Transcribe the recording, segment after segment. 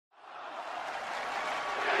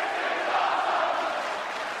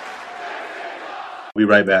We'll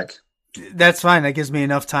be right back. That's fine. That gives me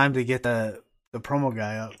enough time to get the promo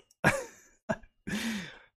guy up.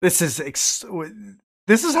 This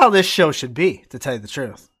is how this show should be, to tell you the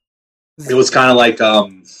truth. It was kind of like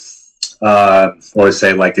what I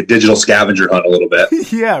say, like a digital scavenger hunt a little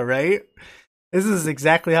bit. Yeah, right. This is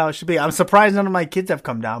exactly how it should be. I'm surprised none of my kids have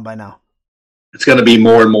come down by now. It's going to be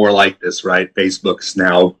more and more like this, right? Facebook's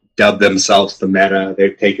now dubbed themselves the Meta.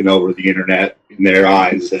 They've taken over the internet in their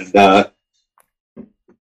eyes, and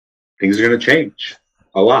things are going to change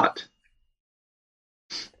a lot.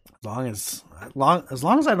 As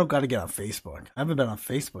long as I don't got to get on Facebook. I haven't been on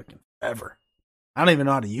Facebook in forever. I don't even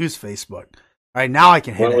know how to use Facebook. All right, now I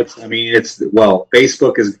can hit it.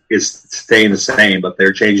 Facebook is staying the same, but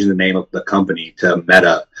they're changing the name of the company to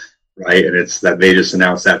Meta, right? And it's that they just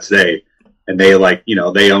announced that today. And they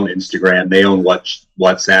they own Instagram, they own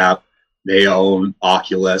WhatsApp, they own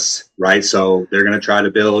Oculus, right? So they're going to try to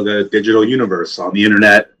build a digital universe on the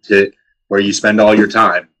internet where you spend all your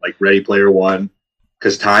time, like Ready Player One,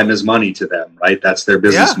 because time is money to them, right? That's their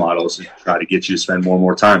business model, is to try to get you to spend more and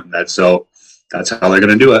more time. That's how they're going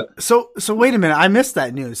to do it. So wait a minute. I missed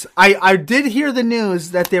that news. I did hear the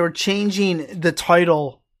news that they were changing the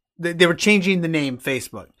title. They were changing the name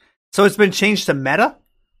Facebook. So it's been changed to Meta?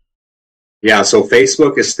 Yeah, so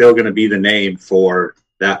Facebook is still going to be the name for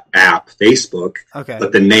that app, Facebook. Okay.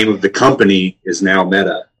 But the name of the company is now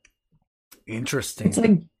Meta. Interesting. It's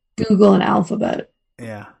like Google and Alphabet.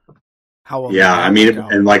 Yeah.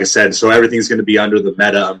 And like I said, so everything's going to be under the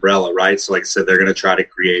Meta umbrella, right? So like I said, they're going to try to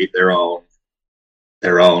create their own,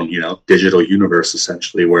 digital universe,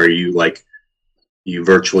 essentially, where you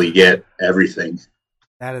virtually get everything.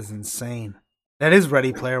 That is insane. That is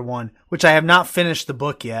Ready Player One, which I have not finished the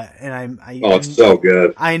book yet, and it's so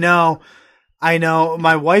good. I know.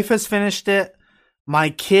 My wife has finished it. My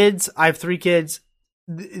kids, I have 3 kids.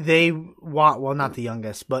 They not the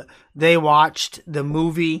youngest, but they watched the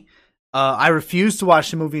movie. I refuse to watch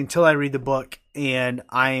the movie until I read the book, and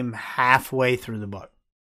I'm halfway through the book.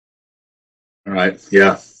 All right.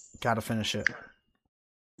 Yeah. Got to finish it.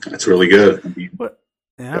 That's really good.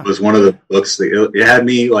 It was one of the books that it had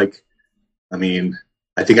me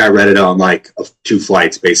I think I read it on 2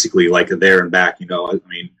 flights, basically, there and back.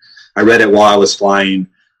 I read it while I was flying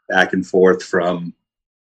back and forth from,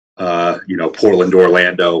 Portland to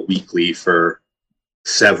Orlando weekly for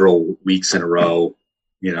several weeks in a row,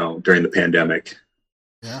 during the pandemic.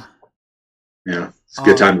 Yeah. Yeah. It's a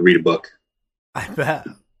good time to read a book. I bet.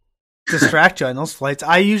 Distract you on those flights.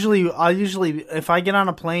 I usually, if I get on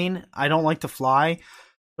a plane, I don't like to fly.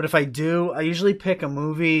 But if I do, I usually pick a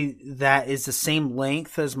movie that is the same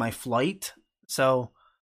length as my flight. So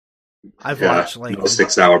I've watched no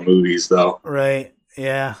 6-hour movies though. Right.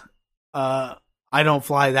 Yeah. I don't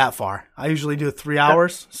fly that far. I usually do 3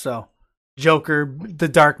 hours. So Joker, The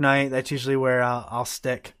Dark Knight, that's usually where I'll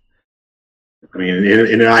stick. In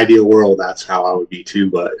an ideal world, that's how I would be too.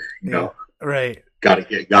 But right. Gotta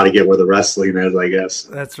get where the wrestling is, I guess.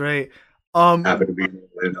 That's right. Happen to be in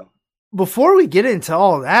Orlando. Before we get into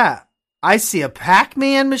all that, I see a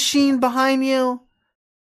Pac-Man machine behind you.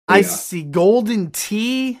 Yeah. I see Golden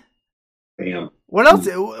Tee. Damn. What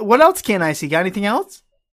else can I see? Got anything else?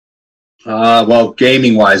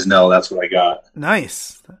 Gaming wise, no, that's what I got.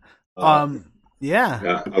 Nice.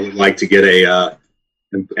 Yeah. I would like to get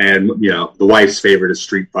and the wife's favorite is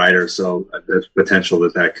Street Fighter, so there's potential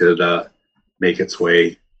that could make its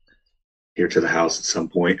way here to the house at some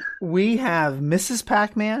point. We have Mrs.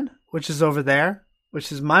 Pac-Man, which is over there,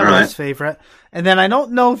 which is my wife's favorite. And then I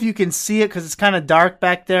don't know if you can see it because it's kind of dark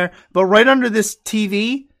back there, but right under this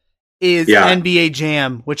TV is NBA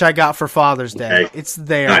Jam, which I got for Father's Day. Okay. It's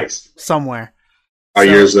there somewhere. Are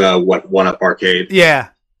yours 1UP Arcade? Yeah.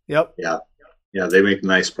 Yep. Yeah, they make a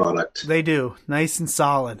nice product. They do. Nice and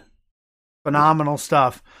solid. Phenomenal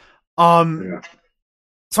stuff.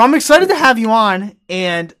 So I'm excited to have you on,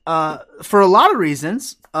 and for a lot of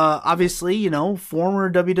reasons. Obviously, former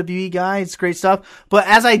WWE guy, it's great stuff. But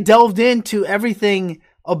as I delved into everything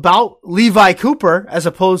about Levi Cooper, as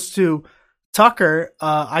opposed to Tucker,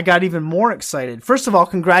 I got even more excited. First of all,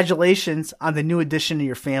 congratulations on the new addition to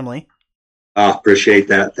your family. Appreciate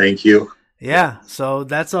that. Thank you. Yeah, so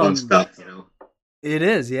that's fun stuff. It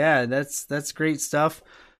is. Yeah, that's great stuff.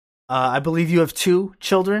 I believe you have 2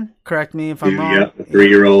 children. Correct me if I'm wrong. Yeah, a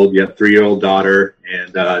 3-year-old. Yeah, 3-year-old daughter,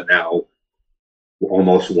 and now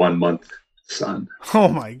almost 1 month son. Oh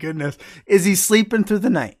my goodness! Is he sleeping through the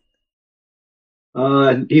night?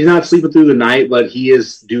 He's not sleeping through the night, but he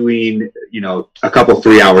is doing a couple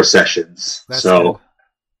 3-hour sessions. That's so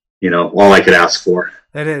good. All I could ask for.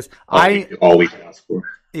 That is all we could ask for.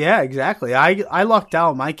 Yeah, exactly. I lucked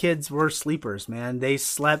out. My kids were sleepers, man. They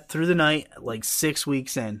slept through the night like 6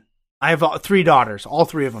 weeks in. I have 3 daughters. All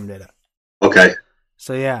 3 of them did it. Okay.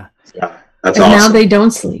 So yeah. Yeah. That's And awesome. now they don't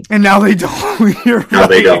sleep. And now they don't. You're Now right.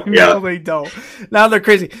 they don't, yeah. Now they don't. Now they're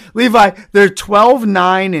crazy. Levi, they're 12,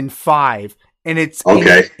 9, and 5. And it's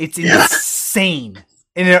Okay. it's Yeah. insane.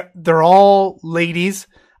 And they're all ladies.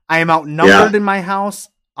 I am outnumbered in my house.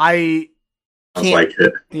 I Sounds can't. like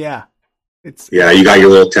it. Yeah. It's Yeah, you got your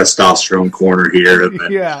little testosterone corner here, and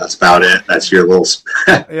then Yeah. that's about it. That's your little.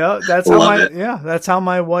 Yeah, that's how Love my it. that's how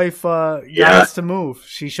my wife got Yeah. us to move.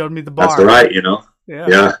 She showed me the bar. That's all right, you know. Yeah.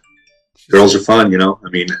 Yeah, girls are fun, you know. I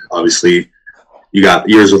mean, obviously, you got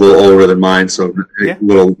yours a little older than mine, so Yeah. a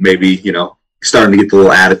little maybe, you know, starting to get the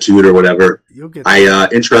little attitude or whatever. You'll get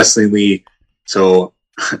Interestingly, so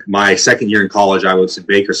my second year in college, I was in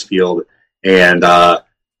Bakersfield, and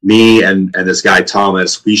me and this guy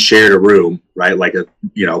Thomas, we shared a room, right? Like a,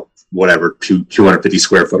 you know, whatever, 250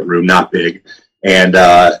 square foot room, not big, and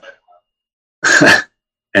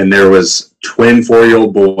and there was twin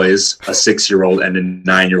 4-year-old boys, a 6-year-old, and a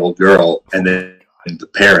 9-year-old girl, and then the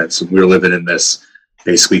parents. And we were living in this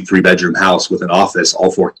basically 3-bedroom house with an office. All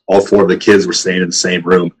four of the kids were staying in the same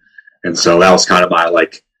room, and so that was kind of my,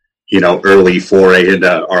 like, you know, early foray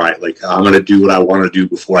into, all right, like, I'm going to do what I want to do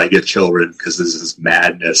before I get children, because this is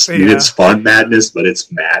madness. I mean, Yeah. it's fun madness, but it's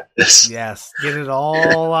madness. yes, get it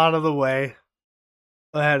all out of the way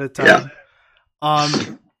ahead of time.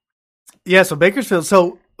 Yeah, so Bakersfield.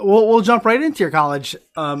 So we'll jump right into your college.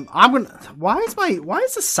 Why is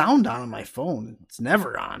the sound on my phone? It's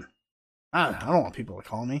never on. I don't want people to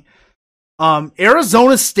call me.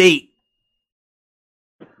 Arizona State.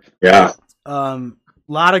 Yeah. A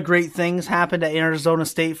lot of great things happened at Arizona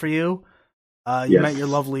State for you. You Yes. met your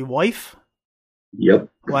lovely wife, Yep.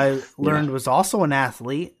 who I learned was also an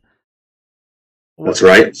athlete. That's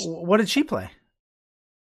right. What did she play?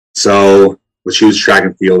 So, well, she was a track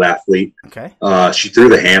and field athlete. Okay. She threw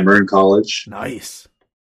the hammer in college. Nice.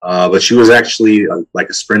 But she was actually like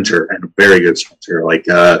a sprinter, and a very good sprinter. Like,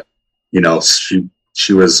 you know,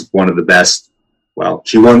 she was one of the best. Well,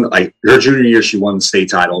 she won, like, her junior year, she won the state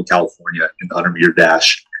title in California in the 100-meter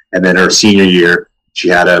dash. And then her senior year, she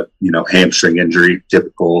had a, you know, hamstring injury,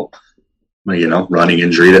 typical, you know, running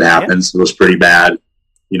injury that happens. It was pretty bad,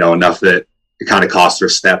 you know, enough that it kind of cost her a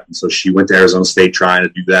step. And so she went to Arizona State trying to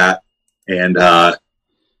do that, and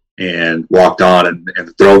walked on. And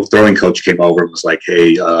the throwing coach came over and was like, hey,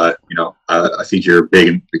 you know, I think you're big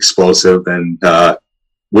and explosive, and,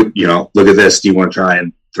 you know, look at this. Do you want to try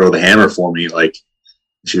and throw the hammer for me? Like,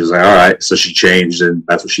 she was like, all right. So she changed, and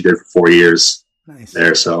that's what she did for 4 years Nice.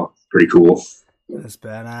 there. So pretty cool. That's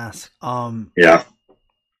badass. Yeah.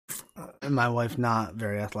 My wife not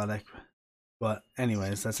very athletic, but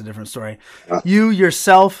anyways, that's a different story. Yeah. You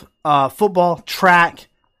yourself, football, track,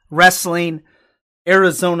 wrestling,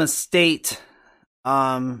 Arizona State.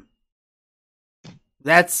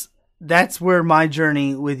 That's where my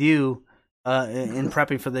journey with you in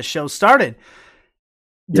prepping for this show started.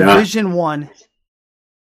 Yeah. Division I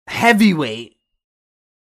heavyweight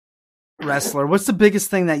wrestler. What's the biggest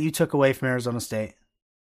thing that you took away from Arizona State?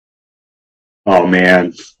 Oh,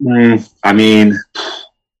 man. I mean,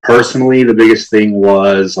 personally, the biggest thing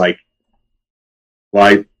was, like,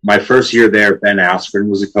 my first year there, Ben Askren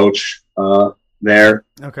was a coach there.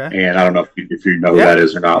 Okay. And I don't know if you know who that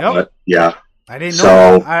is or not, but yeah. I didn't know.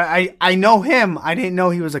 So, I know him. I didn't know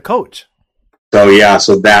he was a coach. So yeah,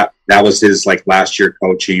 so that was his, like, last year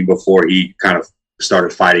coaching before he kind of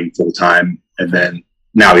started fighting full time, and then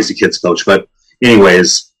now he's a kids coach. But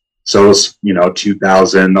anyways, so it was, you know,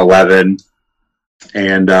 2011,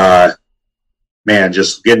 and man,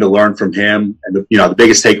 just getting to learn from him. And the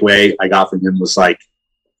biggest takeaway I got from him was, like,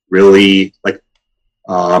 really, like,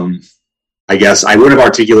 I guess I wouldn't have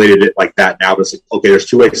articulated it like that now, but it's like, okay, there's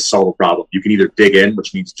 2 ways to solve a problem. You can either dig in,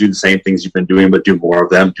 which means do the same things you've been doing, but do more of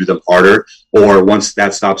them, do them harder. Or once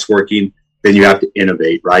that stops working, then you have to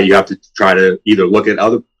innovate, right? You have to try to either look at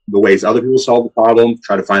the ways other people solve the problem,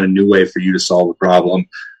 try to find a new way for you to solve the problem,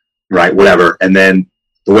 right? Whatever. And then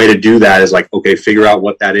the way to do that is, like, okay, figure out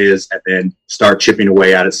what that is, and then start chipping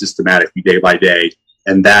away at it systematically day by day.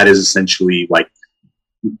 And that is essentially, like,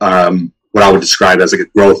 what I would describe as, like, a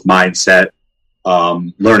growth mindset,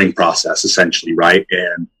 learning process, essentially, right?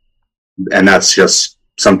 And that's just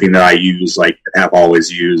something that I use, like, have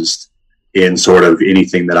always used in sort of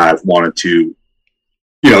anything that I've wanted to,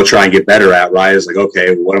 you know, try and get better at, right? It's like,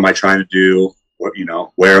 okay, what am I trying to do? What, you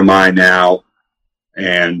know, where am I now?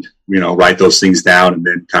 And, you know, write those things down, and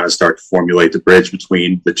then kind of start to formulate the bridge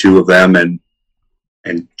between the two of them, and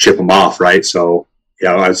chip them off, right? So,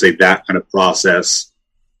 yeah, I'd say that kind of process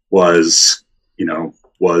was,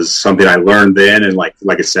 was something I learned then. And like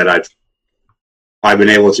I said, I've been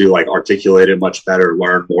able to like articulate it much better,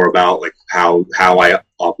 learn more about like how I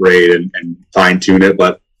operate and fine tune it.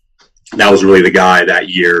 But that was really the guy that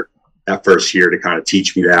first year to kind of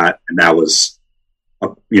teach me that. And that was, I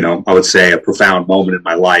would say a profound moment in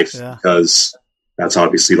my life because that's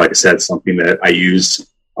obviously, like I said, something that I use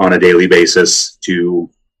on a daily basis to,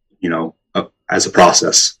 as a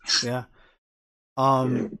process. Yeah.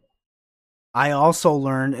 I also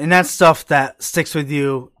learned, and that's stuff that sticks with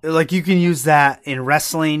you. Like you can use that in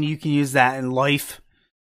wrestling, you can use that in life.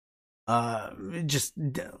 Just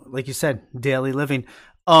like you said, daily living.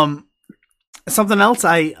 Something else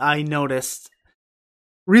I noticed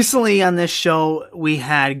recently on this show, we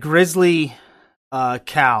had Grizzly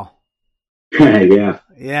Cal.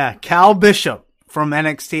 Yeah, Cal Bishop from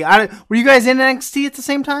NXT. Were you guys in NXT at the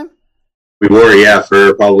same time? We were,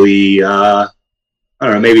 for probably I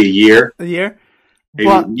don't know, maybe a year. A year?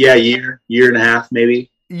 Maybe, year and a half, maybe.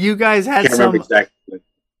 You guys had Can't remember exactly,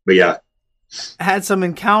 but yeah, had some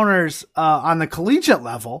encounters on the collegiate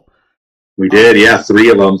level. We did, 3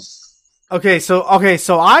 of them. Okay, so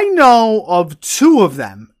I know of 2 of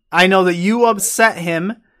them. I know that you upset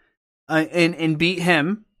him and beat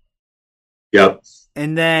him. Yep.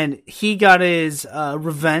 And then he got his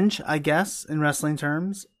revenge, I guess, in wrestling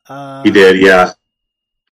terms. He did, yeah.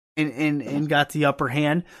 And got the upper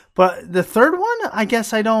hand. But the third one, I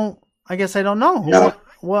guess I don't know. Yeah.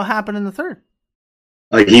 What happened in the third?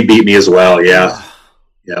 Like he beat me as well, yeah.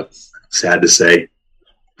 Yep. Sad to say.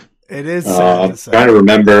 It is sad to say. Trying to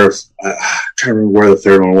remember where the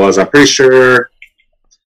third one was. I'm pretty sure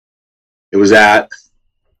it was at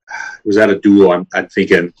a duel, I'm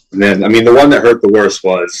thinking. And then, the one that hurt the worst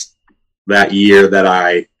was that year that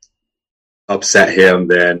I upset him,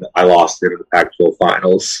 then I lost him in the Pac-12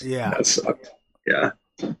 finals. Yeah. That sucked. Yeah.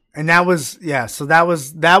 And that was, so that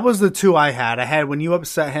was the 2 I had. I had when you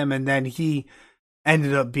upset him and then he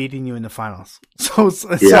ended up beating you in the finals. So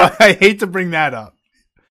I hate to bring that up.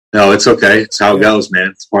 No, it's okay. It's how it goes, man.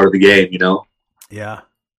 It's part of the game, Yeah.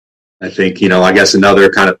 I think, I guess another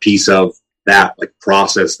kind of piece of that like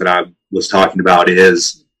process that I was talking about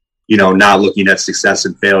is, not looking at success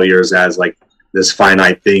and failures as like this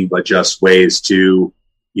finite thing, but just ways to,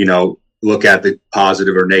 look at the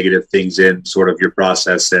positive or negative things in sort of your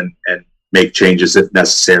process and make changes if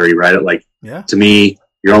necessary, right? Like, to me,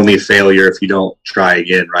 you're only a failure if you don't try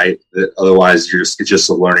again, right? Otherwise, it's just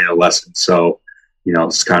a learning a lesson. So,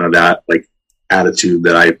 it's kind of that like attitude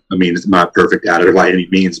that it's not perfect attitude by any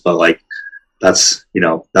means, but like, that's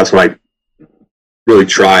what I really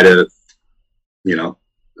try to,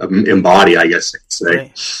 embody, I guess I could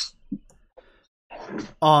say.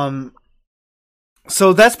 Right.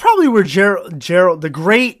 So that's probably where Gerald, the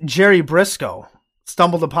great Jerry Briscoe,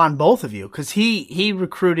 stumbled upon both of you because he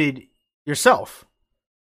recruited yourself.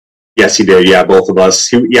 Yes, he did. Yeah, both of us.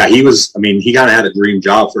 He was. He kind of had a dream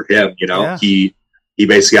job for him. He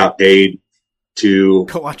basically got paid to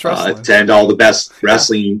attend all the best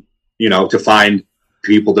wrestling. To find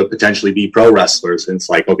people to potentially be pro wrestlers. And it's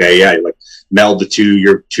like, okay, like meld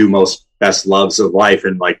your 2 most best loves of life,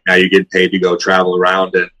 and like now you get paid to go travel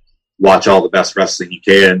around and watch all the best wrestling you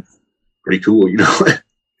can. Pretty cool,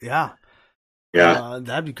 Yeah.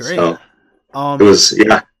 That'd be great. So, it was,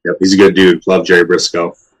 he's a good dude. Love Jerry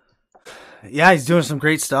Briscoe. Yeah, he's doing some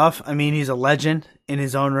great stuff. He's a legend in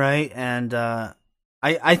his own right, and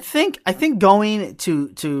I think going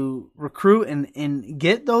to recruit and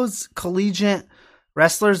get those collegiate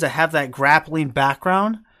wrestlers that have that grappling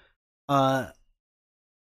background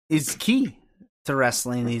is key to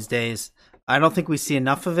wrestling these days. I don't think we see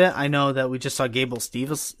enough of it. I know that we just saw Gable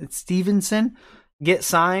Stevenson get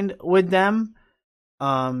signed with them.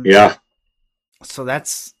 So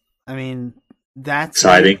that's exciting.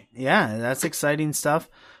 Yeah, that's exciting stuff.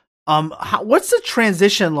 What's the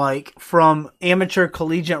transition like from amateur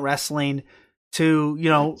collegiate wrestling to,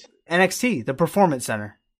 NXT, the Performance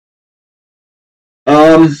Center?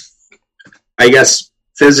 I guess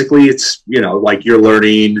physically it's, like you're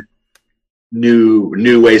learning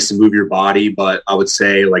new ways to move your body, but I would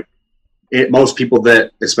say like most people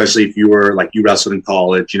that, especially if you were like you wrestled in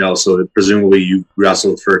college, so presumably you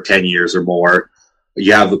wrestled for 10 years or more,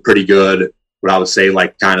 you have a pretty good, what I would say,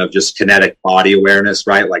 like kind of just kinetic body awareness,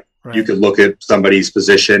 right? Like you could look at somebody's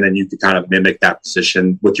position and you could kind of mimic that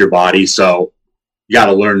position with your body. So you got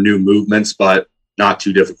to learn new movements, but not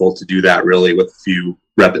too difficult to do that really with a few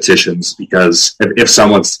repetitions, because if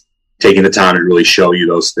someone's taking the time to really show you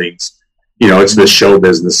those things, it's the show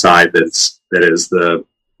business side that is the,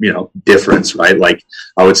 difference, right? Like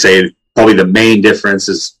I would say probably the main difference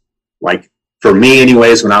is like for me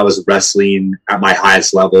anyways, when I was wrestling at my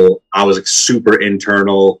highest level, I was like super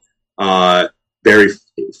internal, very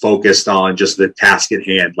focused on just the task at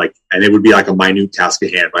hand. Like, and it would be like a minute task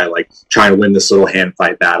at hand, right? Like trying to win this little hand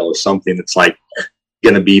fight battle or something that's like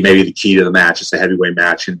going to be maybe the key to the match. It's a heavyweight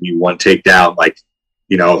match and be one takedown. Like,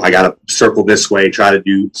 you know, I got to circle this way, try to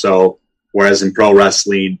do so. Whereas in pro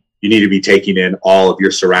wrestling, you need to be taking in all of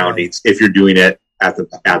your surroundings. If you're doing it at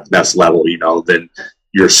the best level, you know, then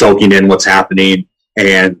you're soaking in what's happening,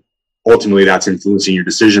 and ultimately that's influencing your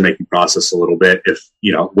decision-making process a little bit if,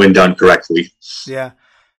 you know, when done correctly. Yeah.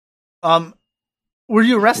 Were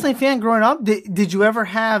you a wrestling fan growing up? Did you ever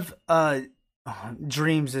have,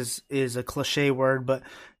 dreams is a cliche word, but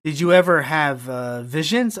did you ever have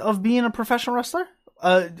visions of being a professional wrestler?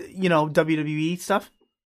 You know, WWE stuff?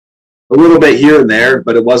 A little bit here and there,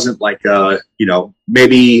 but it wasn't like, you know,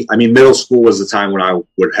 maybe, I mean, middle school was the time when I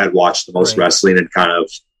had watched the most wrestling and kind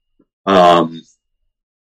of,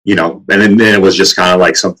 you know, and then it was just kind of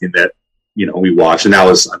like something that, you know, we watched. And that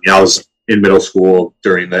was, I mean, I was in middle school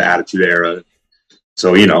during the Attitude Era.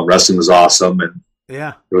 So, you know, wrestling was awesome and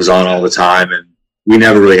yeah, it was on all the time. And we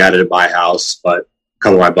never really had it at my house, but a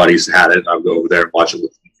couple of my buddies had it and I would go over there and watch it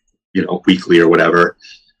with, you know, weekly or whatever.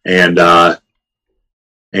 And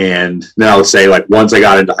then I would say, like, once I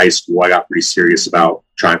got into high school, I got pretty serious about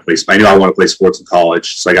trying to play. I knew I wanted to play sports in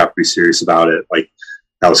college, so I got pretty serious about it. Like,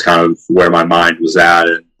 that was kind of where my mind was at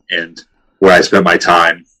and where I spent my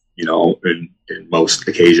time, you know, in most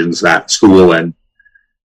occasions, at school and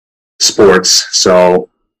sports. So,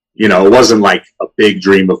 you know, it wasn't like a big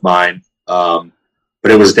dream of mine, but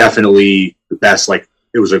it was definitely the best. Like,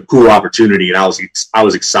 it was a cool opportunity, and I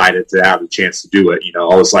was excited to have the chance to do it. You know,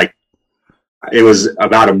 I was like, it was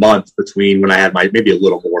about a month between when I had maybe a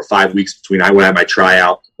little more, 5 weeks between when I had my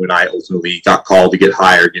tryout, when I ultimately got called to get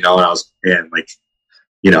hired, you know, and I was, man, like,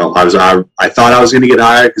 you know, I thought I was going to get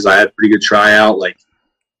hired because I had a pretty good tryout. Like,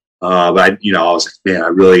 but I was like, man, I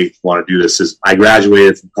really want to do this. I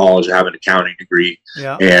graduated from college, I have an accounting degree.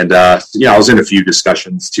 Yeah. And, you know, I was in a few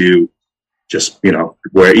discussions too, just, you know,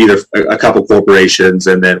 where either a couple corporations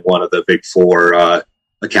and then one of the big four,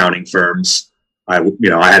 accounting firms. I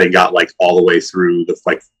hadn't got like all the way through the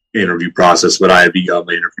like interview process, but I had begun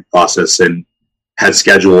the interview process and had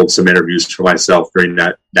scheduled some interviews for myself during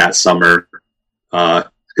that summer.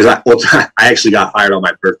 Because I actually got hired on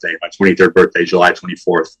my birthday, my 23rd birthday, July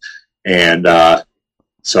 24th, and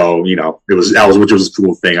so you know which was a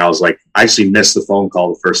cool thing. I was like, I actually missed the phone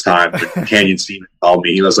call the first time. Canyon Steven called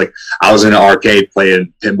me. He was like, I was in an arcade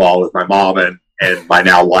playing pinball with my mom and my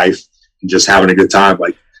now wife, and just having a good time,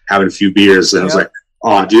 like having a few beers. And I was like,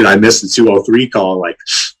 oh, dude, I missed the 203 call. Like,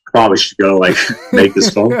 probably should go like make this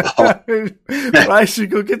phone call. Probably should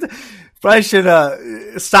go get Probably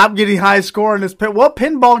should stop getting high score in this pin. What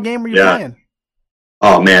pinball game were you playing?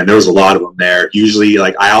 Oh man, there was a lot of them there. Usually,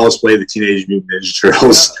 like I always play the Teenage Mutant Ninja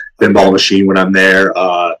Turtles pinball machine when I'm there.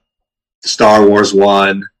 Star Wars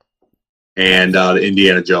one and the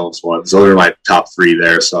Indiana Jones one. So those are my top three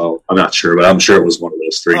there. So I'm not sure, but I'm sure it was one of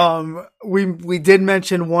those three. We did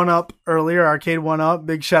mention 1UP earlier, Arcade 1UP.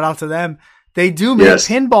 Big shout out to them. They do make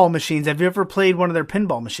pinball machines. Have you ever played one of their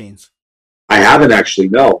pinball machines? I haven't actually.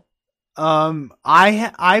 No.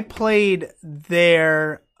 I played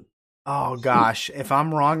their. Oh gosh, if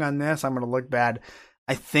I'm wrong on this, I'm gonna look bad.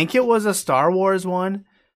 I think it was a Star Wars one.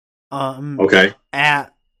 Okay.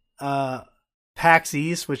 At PAX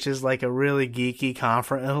East, which is like a really geeky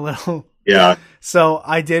conference, a little. Yeah. So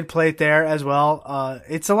I did play it there as well.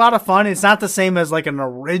 It's a lot of fun. It's not the same as like an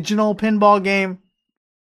original pinball game,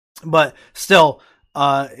 but still,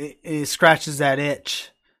 it scratches that itch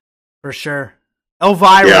for sure.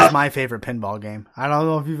 Elvira is my favorite pinball game. I don't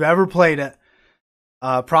know if you've ever played it.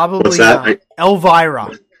 Probably What's that?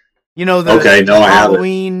 Elvira. You know the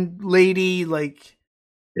Halloween lady, like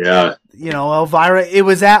Elvira. It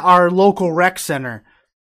was at our local rec center.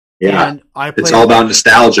 Yeah, and I played it's all about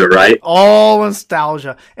nostalgia, right? All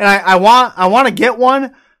nostalgia, and I want to get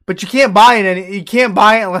one, but you can't buy it. And you can't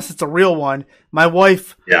buy it unless it's a real one. My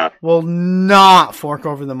wife will not fork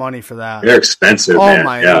over the money for that. They're expensive. Oh man.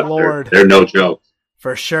 my lord, they're no joke.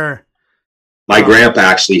 For sure. My grandpa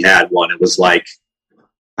actually had one. It was like,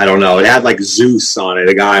 I don't know. It had like Zeus on it,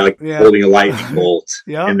 a guy like holding a lightning bolt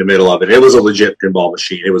in the middle of it. It was a legit pinball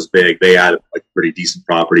machine. It was big. They had like pretty decent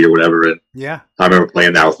property or whatever. And I remember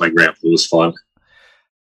playing that with my grandpa. It was fun.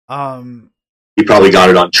 He probably got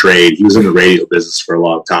it on trade. He was in the radio business for a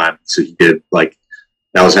long time. So he did like,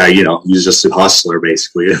 that was how, he was just a hustler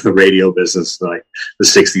basically in the radio business, like the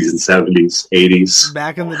 60s and 70s, 80s.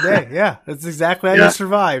 Back in the day. Yeah. That's exactly how you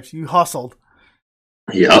survived. You hustled.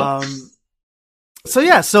 Yeah.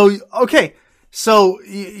 So, okay. So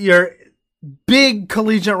you're big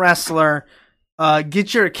collegiate wrestler.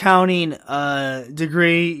 Get your accounting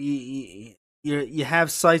degree. You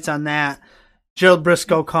have sights on that. Gerald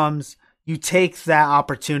Briscoe comes. You take that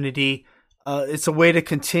opportunity. It's a way to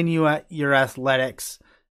continue at your athletics.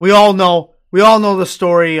 We all know the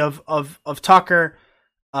story of Tucker.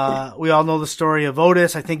 We all know the story of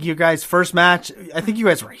Otis. I think you guys' first match. I think you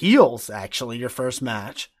guys were heels. Actually, your first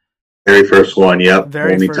match. Very first one. Yep.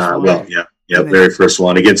 Very Only first time. one. Well, yeah. Yep. Very first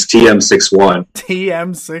one against TM61.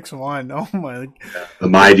 TM61. Oh my. The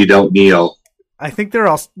Mighty Don't Kneel. I think they're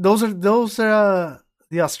all. Those are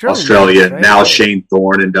the Australian. Australia. Guys, right? Now Shane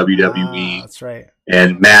Thorne in WWE. That's right.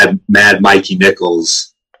 And Mad Mikey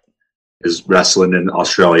Nichols is wrestling in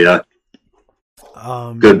Australia.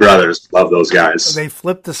 Good brothers. Love those guys. They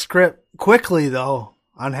flipped the script quickly, though,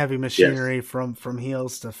 on Heavy Machinery from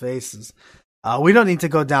heels to faces. We don't need to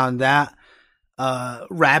go down that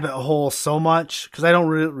rabbit hole so much because I don't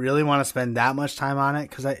really want to spend that much time on it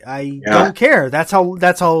because I don't care. That's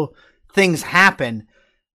how things happen.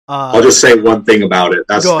 I'll just say one thing about it.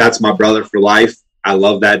 That's my brother for life. I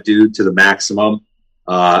love that dude to the maximum.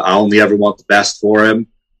 I only ever want the best for him.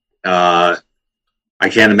 I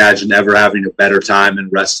can't imagine ever having a better time in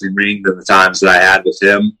wrestling ring than the times that I had with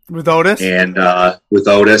him. With Otis? And with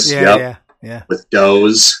Otis, yeah. With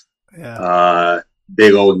Doze. Yeah.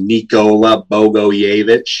 Big old Nikola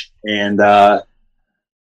Bogoyevich. And, I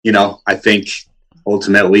think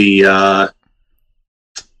ultimately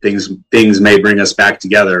things may bring us back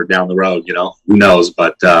together down the road, who knows?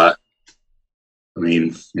 But, I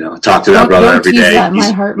talk to that brother every day.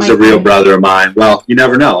 He's a real brother of mine. Well, you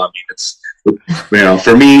never know. I mean, it's, for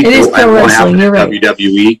me, it is I don't have right.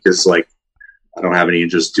 WWE because, I don't have any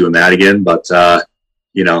interest doing that again. But,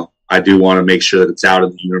 I do want to make sure that it's out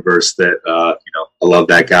of the universe that, I love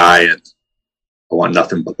that guy and I want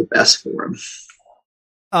nothing but the best for him.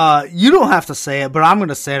 You don't have to say it, but I'm going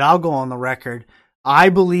to say it. I'll go on the record. I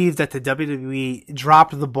believe that the WWE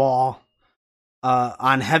dropped the ball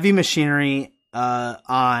on Heavy Machinery,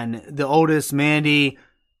 on the Otis, Mandy,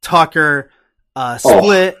 Tucker,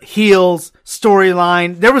 split, heels,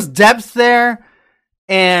 storyline. There was depth there,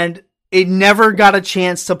 and it never got a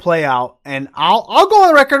chance to play out. And I'll go on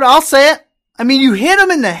the record. I'll say it. I mean, you hit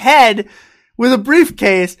him in the head with a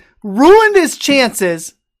briefcase, ruined his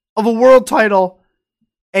chances of a world title,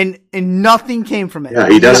 and nothing came from it. Yeah,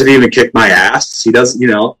 he doesn't even kick my ass. He doesn't,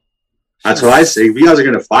 That's what I say. If you guys are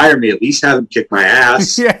going to fire me, at least have him kick my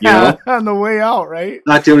ass. Yeah, on the way out, right?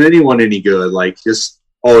 Not doing anyone any good. His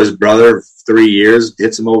brother, 3 years,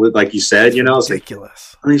 hits him over, like you said, It's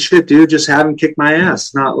ridiculous. Shit, dude, just have him kick my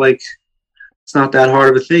ass. It's not that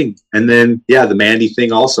hard of a thing. And then, the Mandy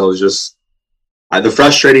thing also is just, the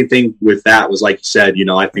frustrating thing with that was, like you said,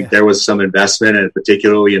 I think there was some investment, and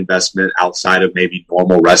particularly investment outside of maybe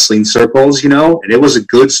normal wrestling circles, and it was a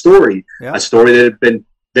good story, a story that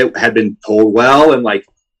had been told well, and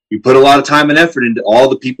you put a lot of time and effort into all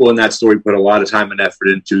the people in that story. Put a lot of time and effort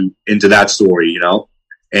into that story,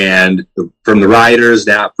 and from the writers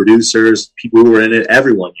down producers, people who were in it,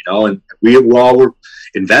 everyone, and we all were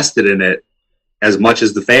invested in it as much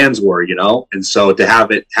as the fans were, and so to have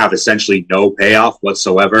it have essentially no payoff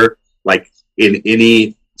whatsoever, in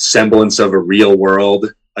any semblance of a real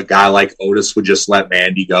world, a guy like Otis would just let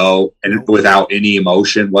Mandy go and without any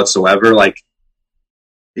emotion whatsoever.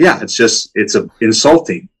 It's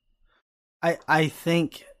insulting. I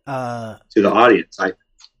think to the audience.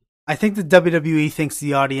 I think the WWE thinks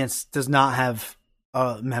the audience does not have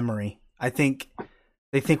memory. I think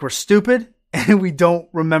they think we're stupid and we don't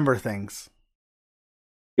remember things.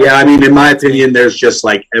 Yeah, I mean, in my opinion, there's just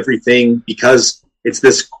everything, because it's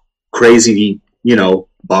this crazy,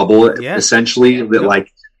 bubble essentially that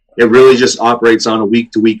it really just operates on a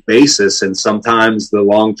week-to-week basis, and sometimes the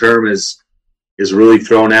long term is really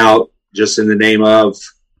thrown out just in the name of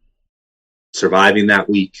surviving that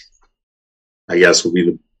week, I guess would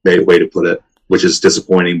be the way to put it, which is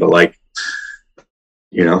disappointing, but I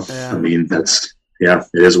mean, that's, it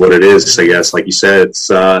is what it is, I guess. Like you said, it's,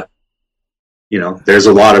 there's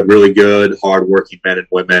a lot of really good, hardworking men and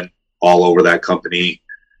women all over that company.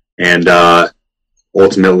 And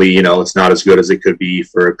ultimately, it's not as good as it could be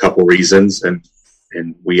for a couple reasons. And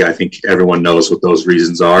I think everyone knows what those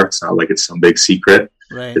reasons are. It's not like it's some big secret.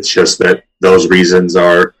 Right. It's just that those reasons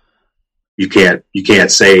are, you can't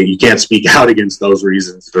speak out against those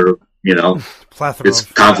reasons for, it's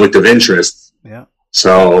conflict of interest. Yeah.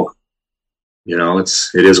 So,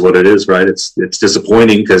 it is what it is, right? It's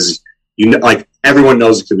disappointing because, everyone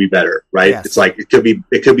knows it could be better, right? Yes. It's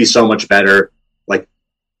it could be so much better.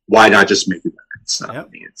 Why not just make it better? It's not,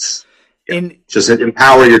 it's just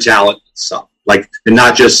empower your talent. So like, and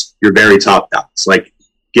not just your very top guys. Like,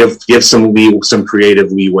 give some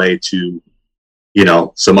creative leeway to, you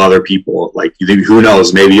know, some other people. Like, who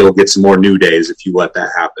knows? Maybe you'll get some more New Days if you let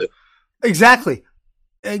that happen. Exactly.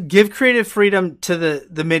 Give creative freedom to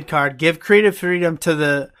the mid card. Give creative freedom to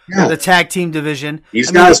the tag team division.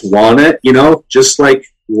 These guys want it, you know. Just like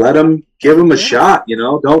give them a shot. You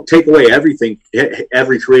know, don't take away everything,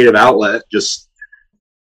 every creative outlet. Just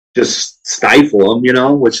stifle them. You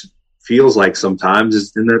know, which feels like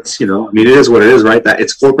sometimes, and that's, you know, I mean, it is what it is, right? That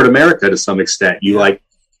it's corporate America to some extent. You like,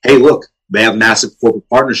 hey, look, they have massive corporate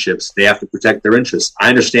partnerships. They have to protect their interests. I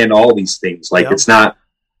understand all these things. Like, it's not.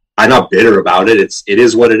 I'm not bitter about it. It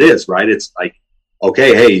is what it is, right? It's like,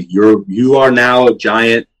 okay, hey, you are now a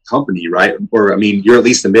giant company, right? Or, I mean, you're at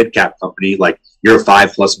least a mid cap company. Like, you're a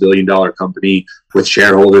 $5+ billion company with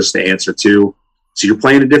shareholders to answer to. So you're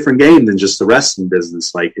playing a different game than just the wrestling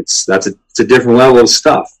business. Like, it's a different level of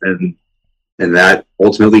stuff, and that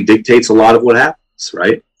ultimately dictates a lot of what happens,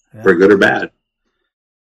 right? Yeah. For good or bad.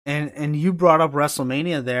 And you brought up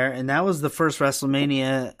WrestleMania there, and that was the first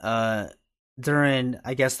WrestleMania during,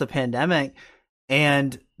 I guess, the pandemic,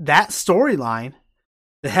 and that storyline,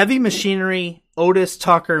 the Heavy Machinery, Otis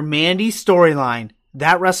Tucker, Mandy storyline,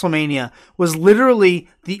 that WrestleMania was literally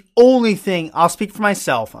the only thing, I'll speak for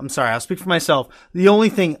myself, the only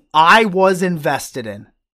thing I was invested in.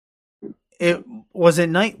 It was it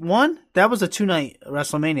night one? That was a 2-night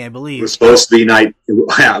WrestleMania, I believe. It was supposed to be night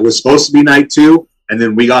 2, and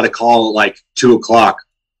then we got a call at like 2:00. I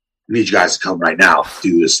need you guys to come right now,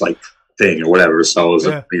 do this like thing or whatever. So it was,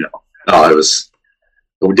 you know,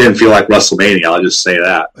 it didn't feel like WrestleMania. I'll just say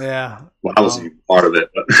that. Yeah. Well, I wasn't even part of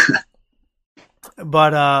it,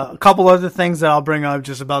 but a couple other things that I'll bring up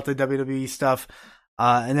just about the WWE stuff,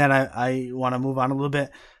 and then I want to move on a little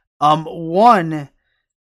bit. One,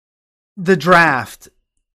 the draft.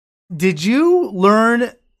 Did you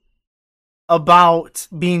learn about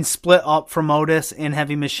being split up from Otis and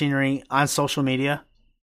Heavy Machinery on social media?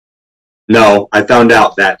 No, I found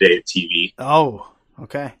out that day at TV. Oh,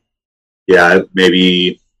 okay. Yeah,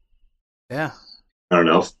 maybe. Yeah. I don't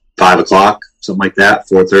know, 5:00, something like that.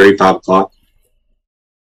 4:30, 5:00.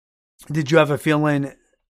 Did you have a feeling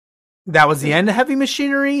that was the end of Heavy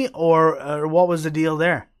Machinery, or what was the deal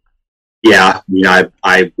there? Yeah, I mean, I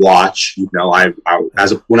watch. You know,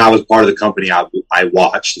 when I was part of the company, I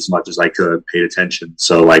watched as much as I could, paid attention.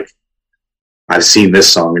 So, like, I've seen this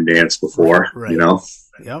song and dance before. Right. You know.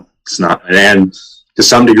 Yep. It's not, and to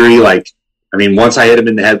some degree, like, I mean, once I hit him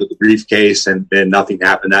in the head with the briefcase, and then nothing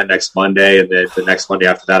happened that next Monday, and then the next Monday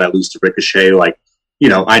after that, I lose to Ricochet. Like, you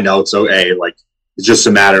know, I know it's okay. Like, it's just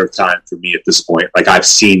a matter of time for me at this point. Like, I've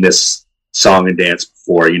seen this song and dance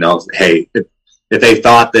before. You know, hey, if they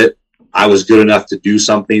thought that I was good enough to do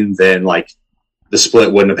something, then like the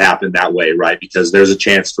split wouldn't have happened that way, right? Because there's a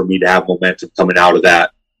chance for me to have momentum coming out of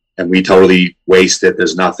that, and we totally waste it.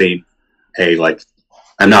 There's nothing. Hey, like,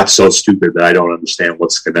 I'm not so stupid that I don't understand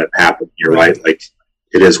what's going to happen here, right? Like,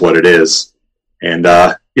 it is what it is. And,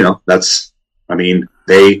 you know, I mean,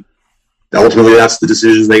 ultimately that's the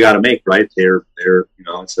decisions they got to make, right? They're, you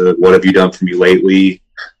know, it's what have you done for me lately?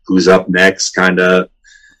 Who's up next? Kind of.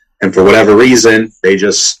 And for whatever reason, it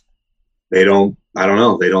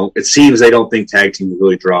seems they don't think tag teams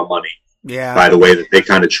really draw money. Yeah. By the way that they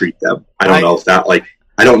kind of treat them. I don't know if that, like,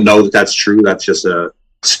 I don't know that that's true. That's just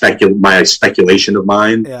my speculation of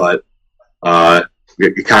mine, but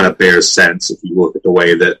it kind of bears sense if you look at the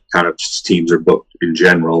way that kind of just teams are booked in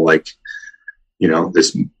general. Like, you know,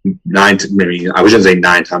 this maybe I shouldn't say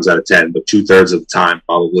 9 times out of 10, but 2/3 of the time,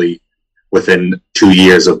 probably within 2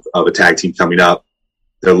 years of a tag team coming up,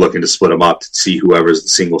 they're looking to split them up to see whoever's the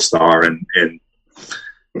single star, and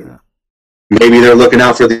maybe they're looking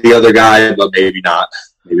out for the other guy, but maybe not.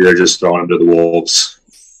 Maybe they're just throwing him to the wolves.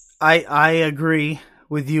 I agree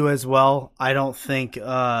with you as well. I don't think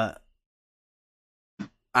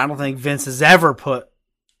Vince has ever put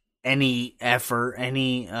any effort,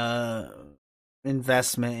 any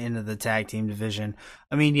investment into the tag team division.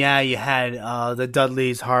 I mean, yeah, you had the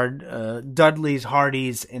Dudleys,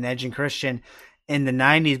 Hardys, and Edge and Christian in the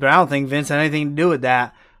 90s, but I don't think Vince had anything to do with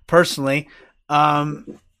that personally.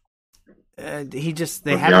 I'm sure he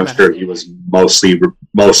was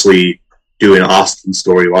mostly doing Austin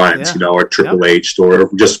storylines, you know, or Triple H or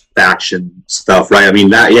just faction stuff, right? I mean,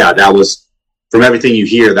 that was, from everything you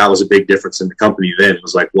hear, that was a big difference in the company then. It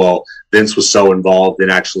was like, well, Vince was so involved in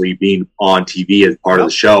actually being on TV as part of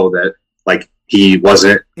the show that, like, he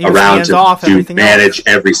wasn't around to manage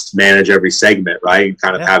every segment, right? And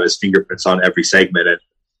kind of have his fingerprints on every segment.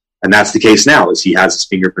 And that's the case now, is he has his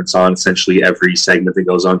fingerprints on essentially every segment that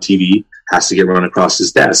goes on TV, has to get run across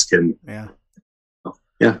his desk. And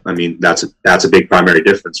Yeah, I mean that's a big primary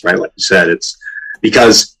difference, right? Like you said, it's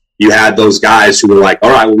because you had those guys who were like,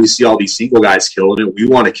 all right, well, we see all these single guys killing it, we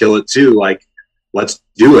want to kill it too. Like, let's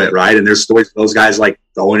do it, right? And there's stories of those guys like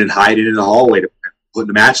going and hiding in the hallway to putting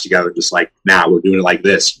the match together, just like, nah, we're doing it like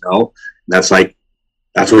this, you know? And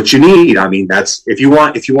that's what you need. I mean, that's if you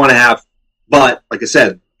want to have, but like I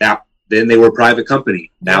said, then they were a private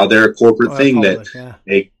company. Now they're a corporate thing that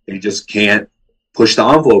they just can't push the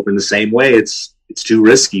envelope in the same way. It's too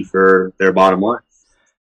risky for their bottom line.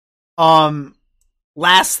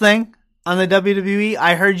 Last thing on the WWE,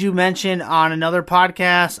 I heard you mention on another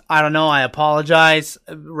podcast. I don't know. I apologize.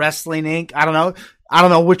 Wrestling Inc. I don't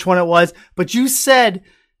know which one it was, but you said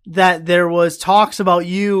that there was talks about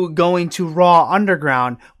you going to Raw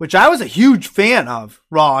Underground, which I was a huge fan of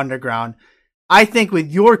Raw Underground. I think with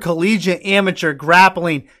your collegiate amateur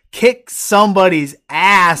grappling, kick somebody's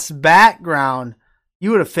ass background,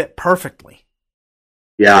 you would have fit perfectly.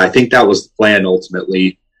 Yeah, I think that was the plan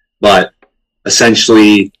ultimately, but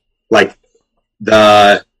essentially, like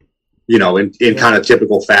in kind of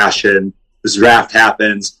typical fashion, this draft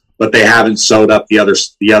happens, but they haven't sewed up the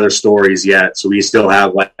other stories yet. So we still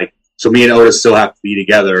have so me and Otis still have to be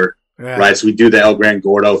together, right? So we do the El Gran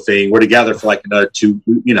Gordo thing. We're together for like another 2.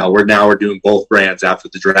 We're doing both brands after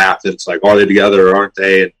the draft. And it's like, are they together or aren't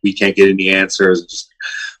they? And we can't get any answers. It's just,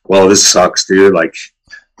 well, this sucks, dude. Like,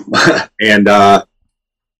 and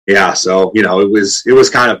yeah, so it was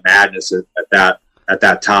kind of madness at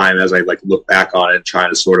that time as I look back on it and trying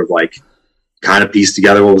to sort of kind of piece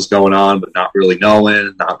together what was going on, but not really knowing,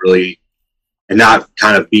 and not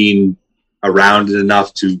kind of being around it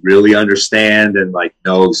enough to really understand and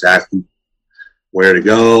know exactly where to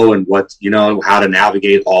go and what, how to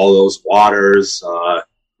navigate all those waters. I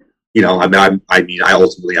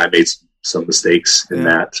ultimately made some mistakes in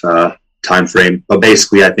that time frame, but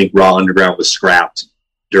basically I think Raw Underground was scrapped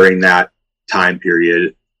during that time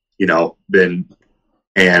period, and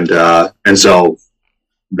so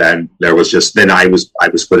then there was just, then I was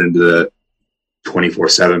put into the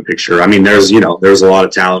 24/7 picture. I mean, there's a lot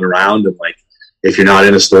of talent around, and if you're not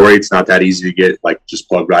in a story, it's not that easy to get just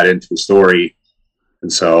plugged right into a story. And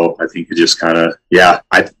so I think it just kind of,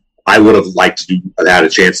 I would have liked to had a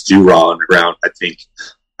chance to do Raw Underground. I think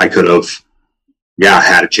I could have,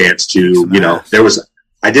 had a chance to,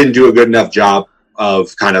 I didn't do a good enough job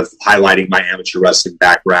of kind of highlighting my amateur wrestling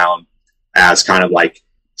background as kind of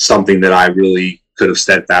something that I really could have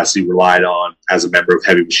steadfastly relied on as a member of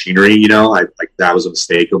Heavy Machinery. That was a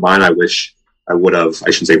mistake of mine. I wish I would have,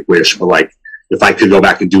 I shouldn't say wish, but if I could go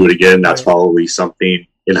back and do it again, that's probably something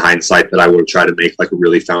in hindsight that I would have tried to make a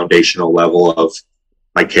really foundational level of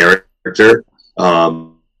my character.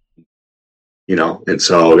 And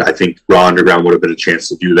so I think Raw Underground would have been a chance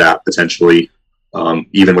to do that potentially,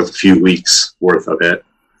 even with a few weeks worth of it,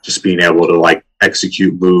 just being able to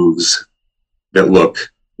execute moves that look,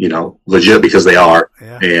 legit because they are.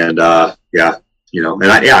 Yeah. And, I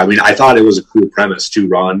thought it was a cool premise too,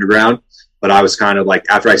 Raw Underground, but I was kind of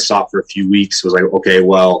after I saw it for a few weeks, it was okay,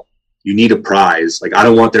 well, you need a prize. I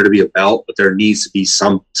don't want there to be a belt, but there needs to be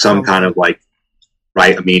some kind of right.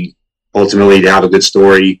 I mean, ultimately to have a good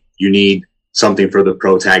story, you need something for the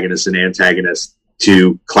protagonist and antagonist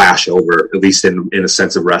to clash over, at least in a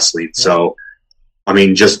sense of wrestling. Yeah. So, I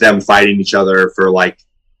mean, just them fighting each other for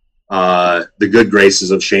the good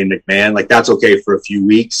graces of Shane McMahon, that's okay for a few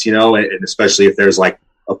weeks, and especially if there's a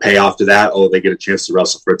payoff to that, they get a chance to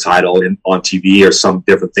wrestle for a title on TV or some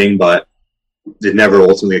different thing, but it never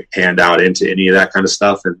ultimately panned out into any of that kind of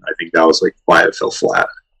stuff, and I think that was why it fell flat.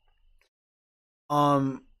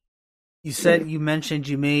 You said you mentioned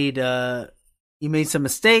you made some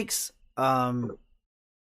mistakes.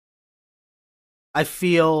 I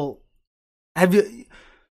feel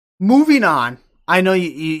moving on. I know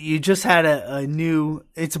you just had a new,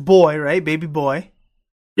 it's a boy, right? Baby boy.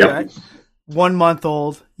 Yep. Right? 1 month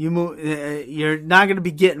old. You're not going to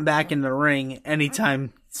be getting back in the ring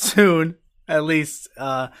anytime soon, at least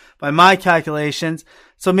by my calculations.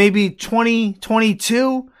 So maybe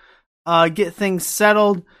 2022, get things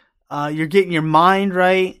settled. You're getting your mind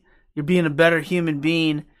right. You're being a better human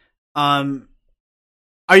being. Are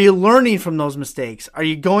you learning from those mistakes? Are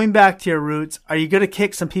you going back to your roots? Are you going to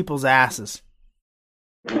kick some people's asses?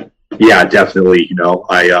 Yeah, definitely.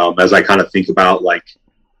 I as I kind of think about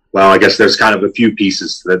I guess there's kind of a few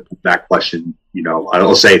pieces to that question.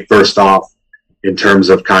 I'll say first off, in terms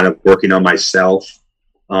of kind of working on myself,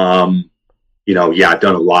 I've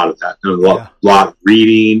done a lot of that. Done a lot of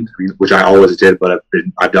reading, which I always did, but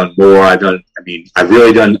I've done more. I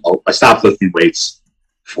stopped lifting weights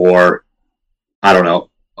for, I don't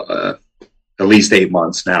know, at least 8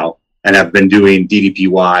 months now. and have been doing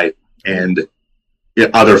DDPY and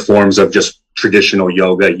other forms of just traditional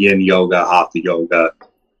yoga, yin yoga, hatha yoga,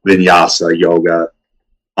 vinyasa yoga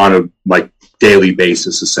on a like daily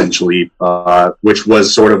basis, essentially, which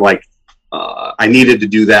was sort of like, I needed to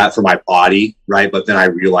do that for my body, right? But then I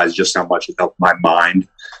realized just how much it helped my mind.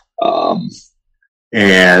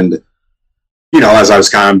 And, you know, as I was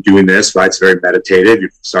kind of doing this, right, it's very meditative. You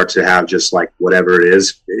start to have just like whatever it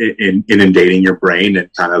is inundating your brain and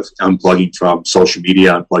kind of unplugging from social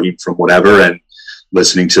media, unplugging from whatever, and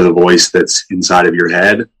listening to the voice that's inside of your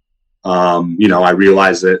head. You know, I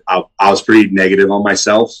realized that I was pretty negative on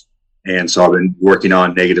myself. And so I've been working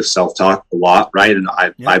on negative self-talk a lot, right? And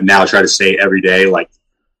I've now tried to say every day, like,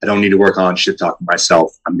 I don't need to work on shit talking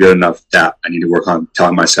myself. I'm good enough at that. I need to work on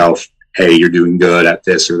telling myself, hey, you're doing good at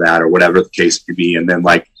this or that, or whatever the case may be. And then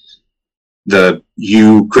like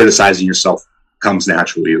you criticizing yourself comes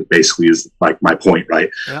naturally, basically, is like my point, right?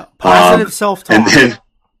 Yeah. Positive self-talk. And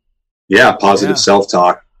then, positive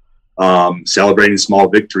self-talk. Celebrating small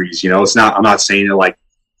victories. You know, I'm not saying to like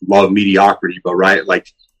love mediocrity, but right,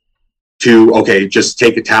 like, just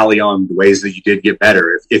take a tally on the ways that you did get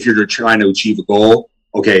better. If you're trying to achieve a goal,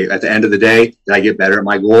 okay, at the end of the day, did I get better at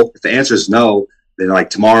my goal? If the answer is no, then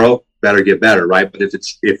like tomorrow, better get better, right? But if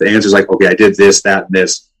the answer is like, okay, I did this, that, and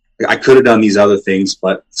this, I could have done these other things,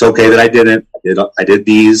 but it's okay that I didn't. I did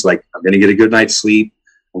these. Like, I'm going to get a good night's sleep.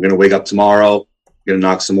 I'm going to wake up tomorrow. I'm going to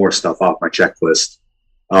knock some more stuff off my checklist.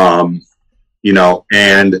 You know,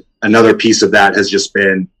 and another piece of that has just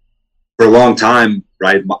been, for a long time,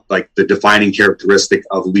 right, like the defining characteristic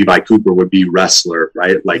of Levi Cooper would be wrestler,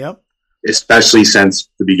 right? Like, especially since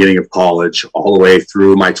the beginning of college, all the way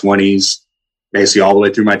through my 20s, basically all the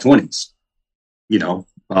way through my 20s, you know,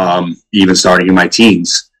 even starting in my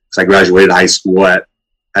teens. So I graduated high school at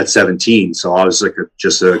 17. So I was like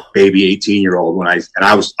just a baby 18-year-old when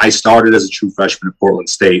I started as a true freshman at Portland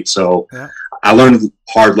State. So I learned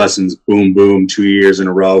hard lessons, boom, boom, 2 years in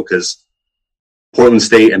a row, because Portland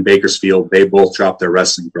State and Bakersfield, they both dropped their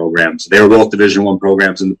wrestling programs. They were both Division I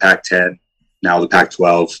programs in the Pac-10, now the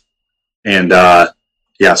Pac-12. And,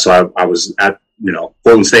 so I was at, you know,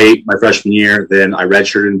 Portland State my freshman year. Then I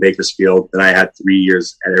redshirted in Bakersfield. Then I had 3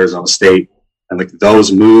 years at Arizona State. And like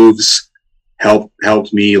those moves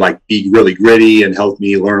helped me like be really gritty and helped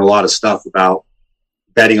me learn a lot of stuff about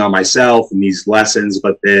betting on myself and these lessons.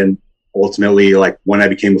 But then ultimately, like when I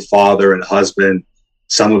became a father and a husband,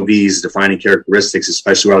 some of these defining characteristics,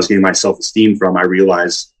 especially where I was getting my self-esteem from, I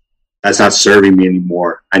realized that's not serving me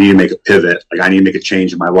anymore. I need to make a pivot. Like, I need to make a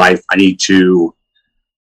change in my life. I need to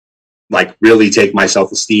like really take my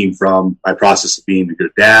self-esteem from my process of being a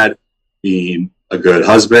good dad, being a good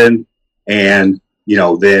husband, and, you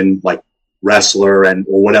know, then like wrestler or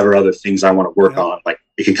whatever other things I want to work on. Like,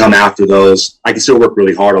 it can come after those. I can still work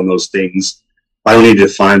really hard on those things. I don't need to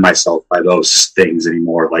define myself by those things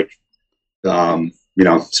anymore. Like, you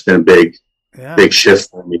know, it's been a big shift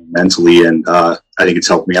for me mentally. And I think it's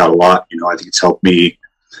helped me out a lot. You know, I think it's helped me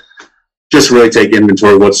just really take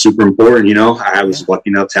inventory of what's super important. You know, I was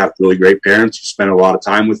lucky enough to have really great parents who spent a lot of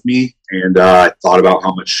time with me. And I thought about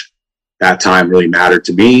how much that time really mattered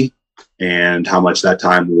to me and how much that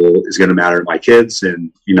time is going to matter to my kids.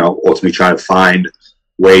 And, you know, ultimately trying to find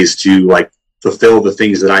ways to like fulfill the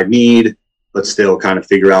things that I need, but still kind of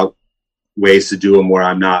figure out ways to do them where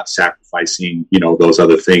I'm not sacrificing, you know, those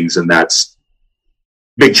other things. And that's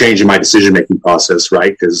big change in my decision-making process,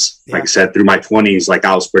 right? Because like I said, through my 20s, like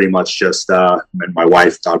I was pretty much just, and my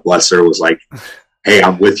wife, God bless her, was like, hey,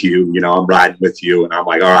 I'm with you, you know, I'm riding with you. And I'm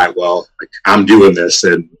like, all right, well, like, I'm doing this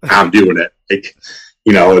and I'm doing it. Like,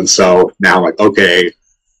 you know, and so now I'm like, okay,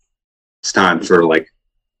 it's time for like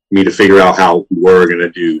me to figure out how we're going to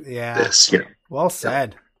do this, you know? Well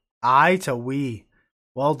said. I to we.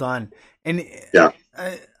 Well done. And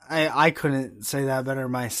I couldn't say that better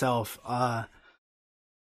myself.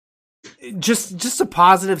 Just a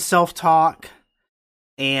positive self-talk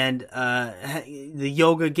and the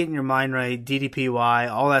yoga, getting your mind right,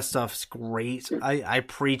 DDPY, all that stuff is great. I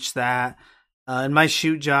preach that. In my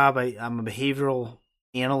shoot job, I'm a behavioral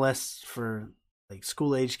analyst for like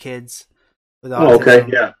school-age kids with autism. Oh, okay,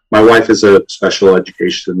 yeah. My wife is a special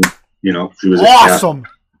education, you know, she was awesome.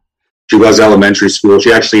 She was elementary school.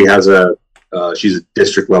 She actually has she's a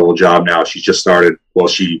district level job now. She just started. Well,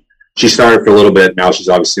 she started for a little bit. Now she's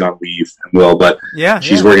obviously on leave and will, but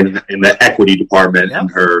she's working in the equity department in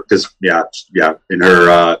her, in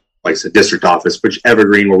her, like I said, district office, which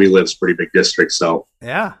Evergreen, where we live, is a pretty big district. So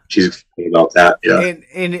she's excited about that. Yeah.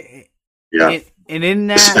 And in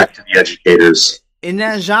that, respect to the educators. In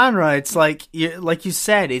that genre, it's like you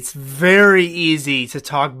said, it's very easy to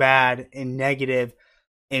talk bad and negative.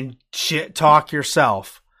 and shit talk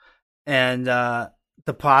yourself. And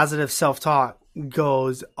the positive self-talk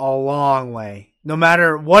goes a long way, no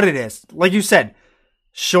matter what it is. Like you said,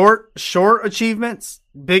 short achievements,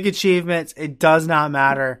 big achievements, it does not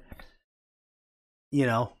matter. You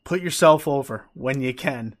know, put yourself over when you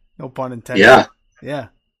can. No pun intended. Yeah.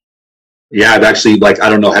 I've actually, I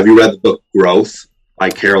don't know. Have you read the book Growth by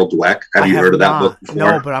Carol Dweck? Have you heard of that book before?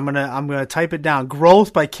 No, but I'm gonna type it down.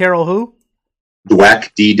 Growth by Carol who?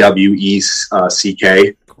 Dweck,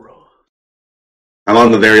 Dweck. I'm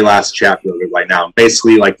on the very last chapter of it right now.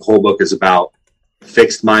 Basically, the whole book is about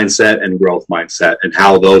fixed mindset and growth mindset and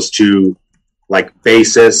how those two,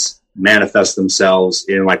 basis manifest themselves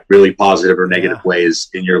in really positive or negative ways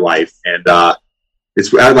in your life. And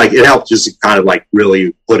it helped just to kind of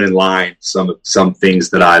really put in line some things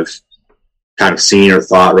that I've kind of seen or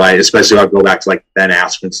thought, right? Especially if I go back to Ben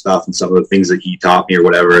Askren stuff and some of the things that he taught me or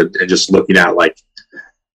whatever, and just looking at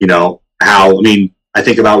I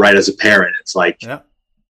think about as a parent, it's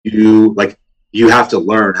you have to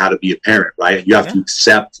learn how to be a parent, right? You have to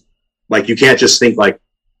accept, you can't just think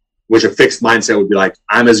which a fixed mindset would be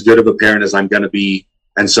I'm as good of a parent as I'm going to be.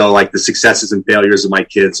 And so the successes and failures of my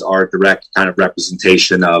kids are a direct kind of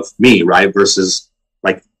representation of me, right? Versus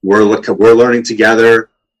we're learning together,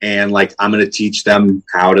 and I'm going to teach them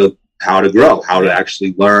how to grow, how to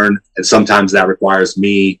actually learn. And sometimes that requires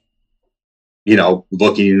me,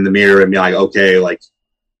 looking in the mirror and be okay,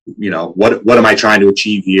 what am I trying to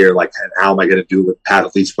achieve here? And how am I going to do with Pat?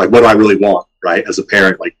 At least, what do I really want, right? As a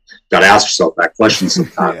parent, got to ask yourself that question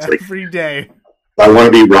sometimes. Every day. Do I want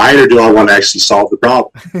to be right, or do I want to actually solve the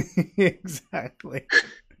problem? Exactly.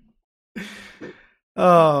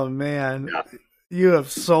 Oh man, you have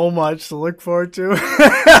so much to look forward to.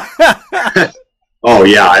 Oh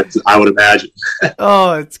yeah, I would imagine.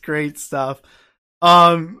 Oh, it's great stuff.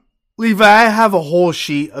 Levi, I have a whole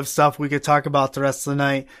sheet of stuff we could talk about the rest of the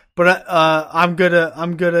night, but I'm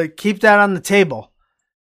gonna keep that on the table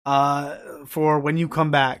for when you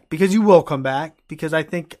come back, because you will come back, because I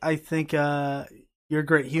think you're a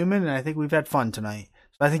great human, and I think we've had fun tonight.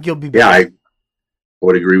 So I think you'll be back. Yeah, I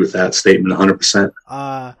would agree with that statement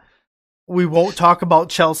 100%. We won't talk about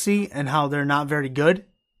Chelsea and how they're not very good.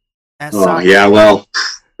 Yeah, well,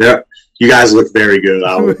 you guys look very good.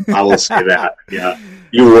 I will say that. Yeah,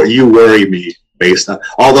 you worry me based on.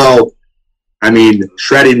 Although,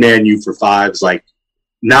 shredding Man U for 5s,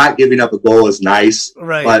 not giving up a goal is nice,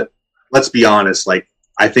 right? But let's be honest.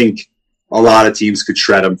 I think a lot of teams could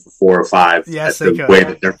shred them for 4 or 5. Yes, they could. Way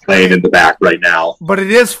that they're playing in the back right now. But it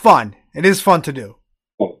is fun. It is fun to do.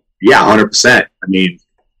 Yeah, 100%.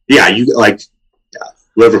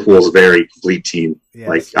 Liverpool's a very complete team.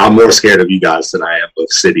 Yes. I'm more scared of you guys than I am of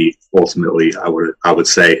City. Ultimately, I would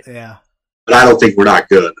say. Yeah. But I don't think we're not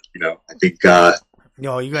good. I think.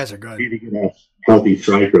 No, you guys are good. We need to get a healthy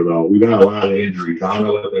striker, though. We got a lot of injuries. I don't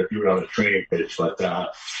know what they're doing on the training pitch, but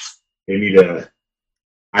they need to.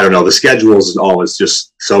 I don't know. The schedule is always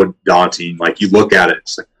just so daunting. You look at it,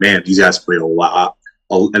 it's man, these guys play a lot,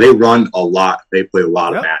 and they run a lot. They play a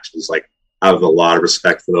lot of matches. I have a lot of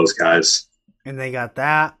respect for those guys. And they got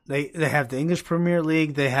that. They have the English Premier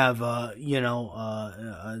League. They have the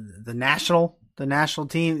national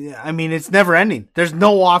team. It's never ending. There's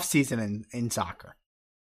no off season in soccer.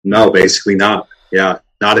 No, basically not. Yeah,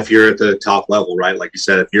 not if you're at the top level, right? Like you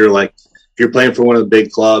said, if you're playing for one of the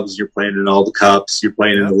big clubs, you're playing in all the cups, you're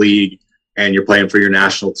playing in the league, and you're playing for your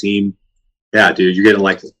national team. Yeah, dude, you're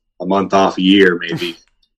getting a month off a year, maybe.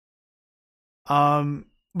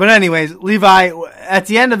 But anyways, Levi, at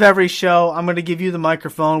the end of every show, I'm going to give you the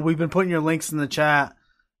microphone. We've been putting your links in the chat,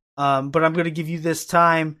 but I'm going to give you this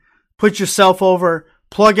time. Put yourself over.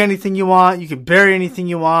 Plug anything you want. You can bury anything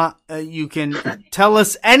you want. You can tell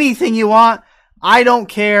us anything you want. I don't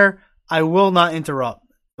care. I will not interrupt.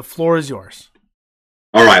 The floor is yours.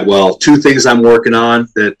 All right. Well, 2 things I'm working on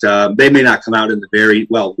that they may not come out in the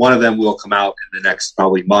one of them will come out in the next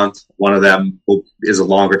probably month. One of them is a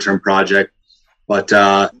longer term project. But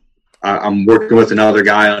I'm working with another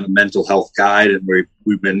guy on a mental health guide, and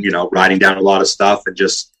we've been, writing down a lot of stuff and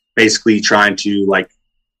just basically trying to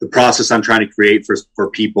the process I'm trying to create for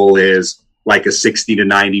people is a 60 to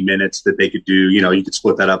 90 minutes that they could do. You could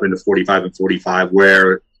split that up into 45 and 45,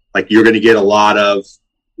 where you're going to get a lot of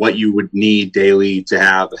what you would need daily to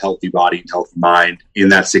have a healthy body and healthy mind in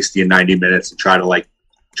that 60 and 90 minutes, and try to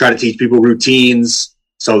teach people routines,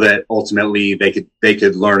 so that ultimately they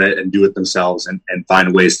could learn it and do it themselves and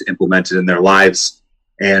find ways to implement it in their lives.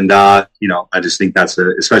 And, I just think that's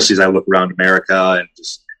especially as I look around America and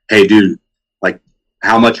just, hey, dude,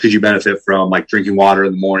 how much could you benefit from drinking water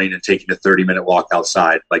in the morning and taking a 30-minute walk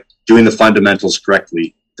outside, doing the fundamentals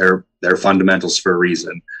correctly. they're fundamentals for a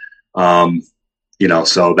reason.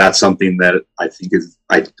 So that's something that I think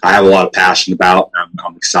I have a lot of passion about.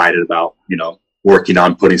 I'm excited about, working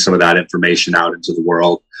on putting some of that information out into the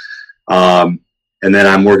world. And then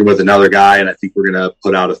I'm working with another guy, and I think we're going to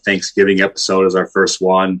put out a Thanksgiving episode as our first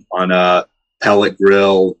one on a pellet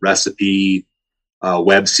grill recipe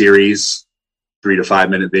web series, 3 to 5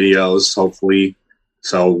 minute videos, hopefully.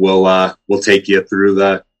 So we'll take you through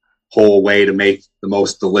the whole way to make the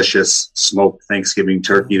most delicious smoked Thanksgiving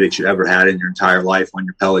turkey that you ever had in your entire life on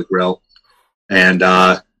your pellet grill. And,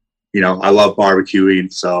 I love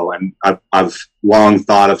barbecuing. So, and I've long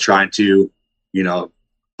thought of trying to,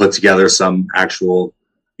 put together some actual,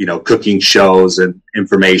 cooking shows and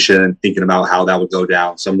information and thinking about how that would go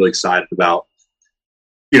down. So I'm really excited about,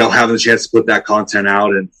 having the chance to put that content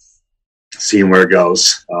out and seeing where it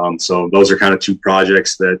goes. So those are kind of 2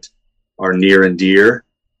 projects that are near and dear.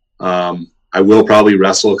 I will probably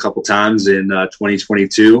wrestle a couple times in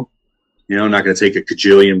 2022. I'm not going to take a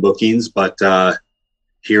cajillion bookings, but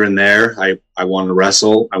here and there, I want to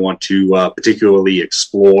wrestle. I want to particularly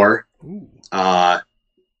explore,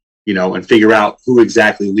 and figure out who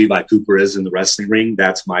exactly Levi Cooper is in the wrestling ring.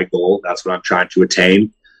 That's my goal. That's what I'm trying to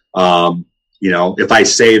attain. If I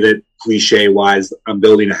say that cliche wise, I'm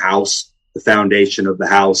building a house, the foundation of the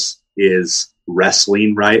house is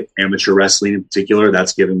wrestling, right? Amateur wrestling in particular.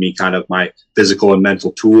 That's given me kind of my physical and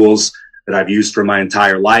mental tools that I've used for my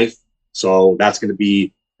entire life. So that's going to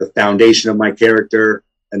be the foundation of my character.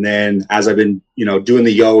 And then as I've been, doing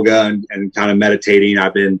the yoga and kind of meditating,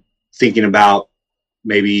 I've been thinking about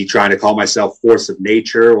maybe trying to call myself force of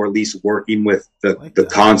nature, or at least working with the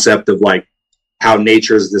concept of like how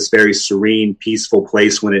nature is this very serene, peaceful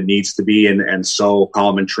place when it needs to be, and so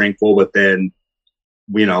calm and tranquil. But then,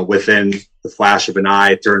 within the flash of an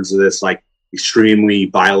eye, it turns to this like extremely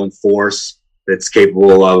violent force that's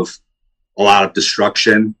capable of a lot of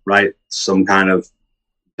destruction, right? Some kind of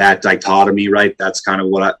that dichotomy, right? That's kind of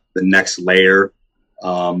the next layer.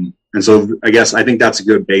 And so I think that's a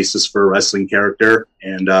good basis for a wrestling character.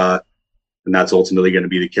 And that's ultimately going to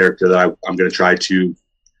be the character that I'm going to try to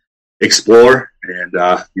explore, and,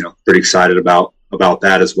 pretty excited about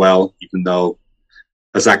that as well, even though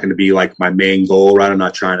that's not going to be like my main goal, right? I'm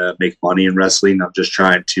not trying to make money in wrestling. I'm just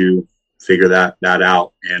trying to figure that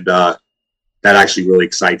out. And that actually really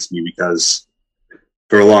excites me, because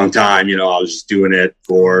for a long time, I was just doing it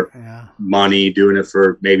for money, doing it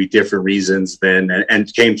for maybe different reasons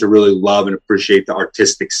and came to really love and appreciate the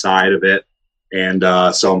artistic side of it. And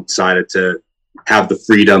so I'm excited to have the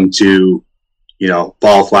freedom to,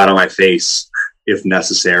 fall flat on my face if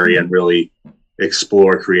necessary and really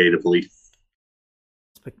explore creatively.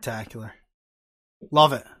 Spectacular.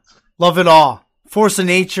 Love it. Love it all. Force of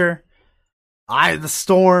nature, Eye of the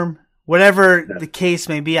Storm, whatever the case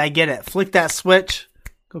may be, I get it. Flick that switch.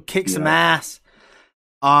 Go kick some ass.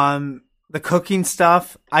 The cooking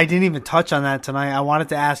stuff, I didn't even touch on that tonight. I wanted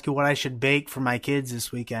to ask you what I should bake for my kids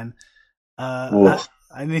this weekend.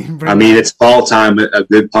 It's fall time. A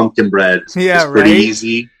good pumpkin bread. Yeah, it's pretty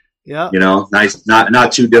easy. Yeah. Nice,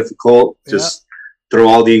 not too difficult. Just throw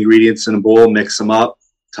all the ingredients in a bowl, mix them up,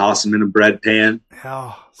 toss them in a bread pan,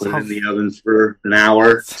 put it in the oven for an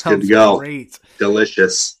hour. It's good to go. Great.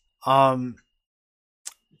 Delicious. All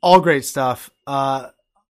great stuff.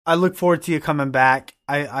 I look forward to you coming back.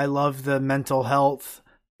 I love the mental health,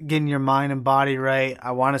 getting your mind and body right.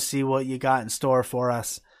 I want to see what you got in store for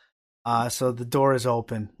us. So the door is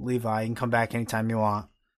open, Levi. You can come back anytime you want.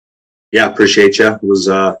 Yeah, appreciate you. It was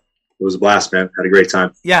a blast, man. Had a great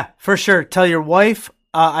time. Yeah, for sure. Tell your wife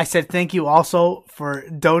I said thank you also for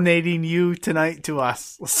donating you tonight to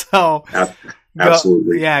us. So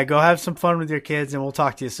absolutely. Go have some fun with your kids, and we'll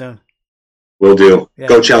talk to you soon. Will do. Yeah.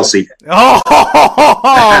 Go Chelsea. Oh,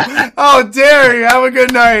 dare you. Have a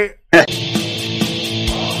good night.